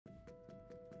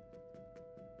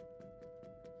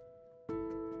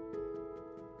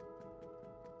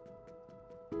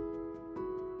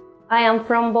I am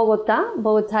from Bogota.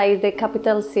 Bogota is the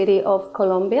capital city of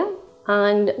Colombia.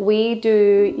 And we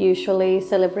do usually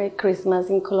celebrate Christmas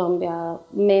in Colombia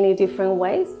many different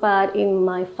ways. But in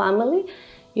my family,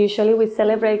 usually we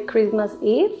celebrate Christmas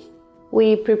Eve.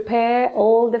 We prepare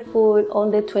all the food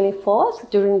on the 24th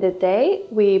during the day.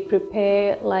 We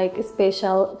prepare like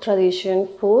special tradition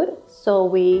food. So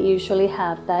we usually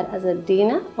have that as a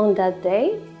dinner on that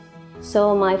day.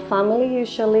 So my family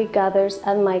usually gathers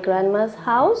at my grandma's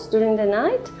house during the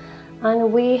night,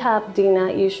 and we have dinner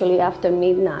usually after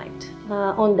midnight.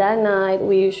 On that night,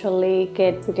 we usually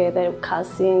get together,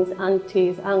 cousins,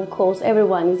 aunties, uncles,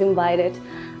 everyone is invited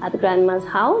at grandma's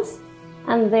house.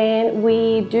 And then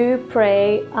we do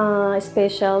pray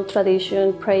special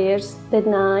tradition prayers the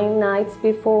 9 nights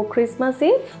before Christmas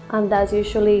Eve, and that's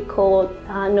usually called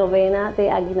Novena de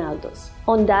Aguinaldos.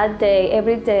 On that day,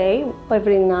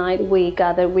 every night, we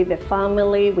gather with the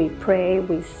family, we pray,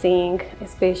 we sing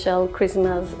special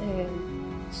Christmas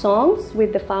songs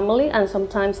with the family, and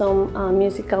sometimes some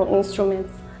musical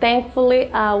instruments.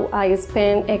 Thankfully, I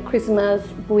spent a Christmas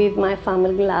with my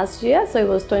family last year, so it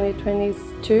was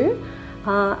 2022.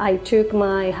 I took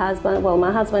my husband,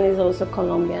 my husband is also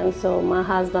Colombian, so my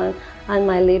husband and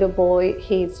my little boy,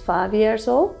 he's 5 years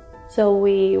old. So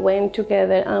we went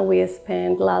together and we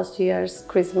spent last year's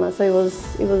Christmas, so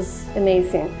it was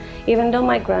amazing. Even though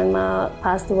my grandma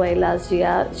passed away last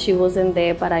year, she wasn't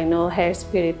there, but I know her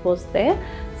spirit was there.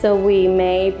 So we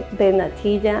made the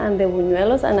natilla and the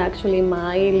buñuelos, and actually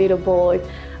my little boy,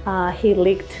 he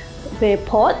licked the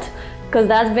pot, because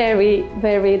that's very,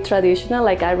 very traditional.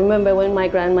 Like I remember when my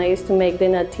grandma used to make the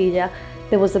natilla,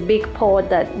 there was a big pot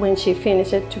that when she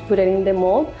finished it to put it in the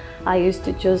mold, I used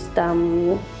to just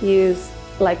use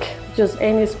like just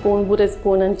any spoon, wooden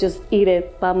spoon, and just eat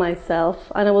it by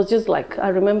myself. And I was just like, I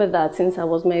remember that since I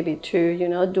was maybe 2,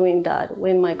 doing that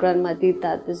when my grandma did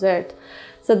that dessert.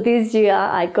 So this year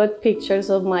I got pictures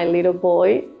of my little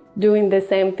boy doing the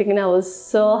same thing, and I was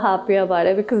so happy about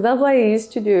it because that's what I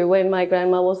used to do when my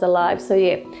grandma was alive. So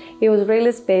yeah, it was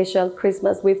really special.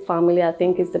 Christmas with family, I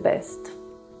think, is the best.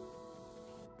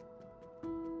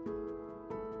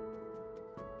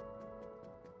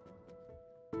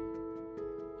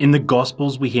 In the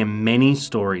Gospels, we hear many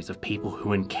stories of people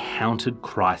who encountered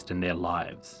Christ in their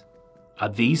lives. Are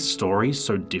these stories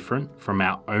so different from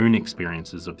our own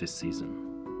experiences of this season?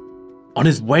 On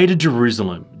his way to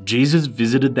Jerusalem, Jesus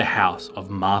visited the house of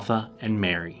Martha and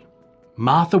Mary.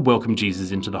 Martha welcomed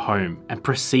Jesus into the home and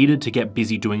proceeded to get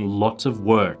busy doing lots of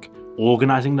work,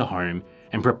 organising the home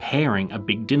and preparing a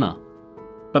big dinner.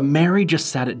 But Mary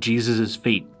just sat at Jesus'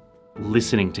 feet,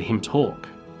 listening to him talk.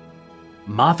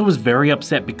 Martha was very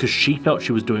upset because she felt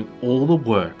she was doing all the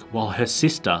work while her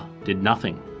sister did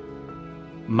nothing.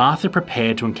 Martha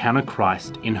prepared to encounter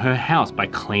Christ in her house by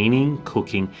cleaning,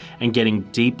 cooking, and getting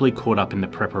deeply caught up in the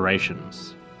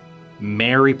preparations.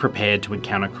 Mary prepared to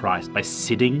encounter Christ by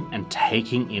sitting and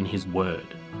taking in his word.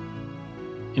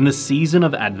 In the season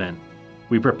of Advent,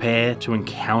 we prepare to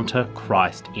encounter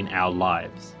Christ in our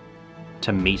lives,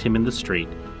 to meet him in the street,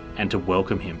 and to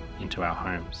welcome him into our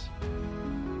homes.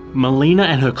 Milena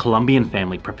and her Colombian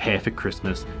family prepare for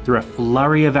Christmas through a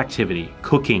flurry of activity,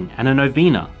 cooking, and a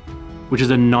novena, which is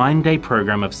a 9-day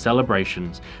program of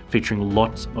celebrations featuring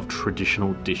lots of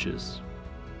traditional dishes.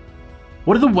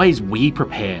 What are the ways we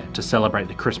prepare to celebrate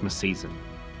the Christmas season?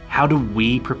 How do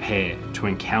we prepare to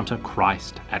encounter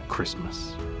Christ at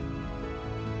Christmas?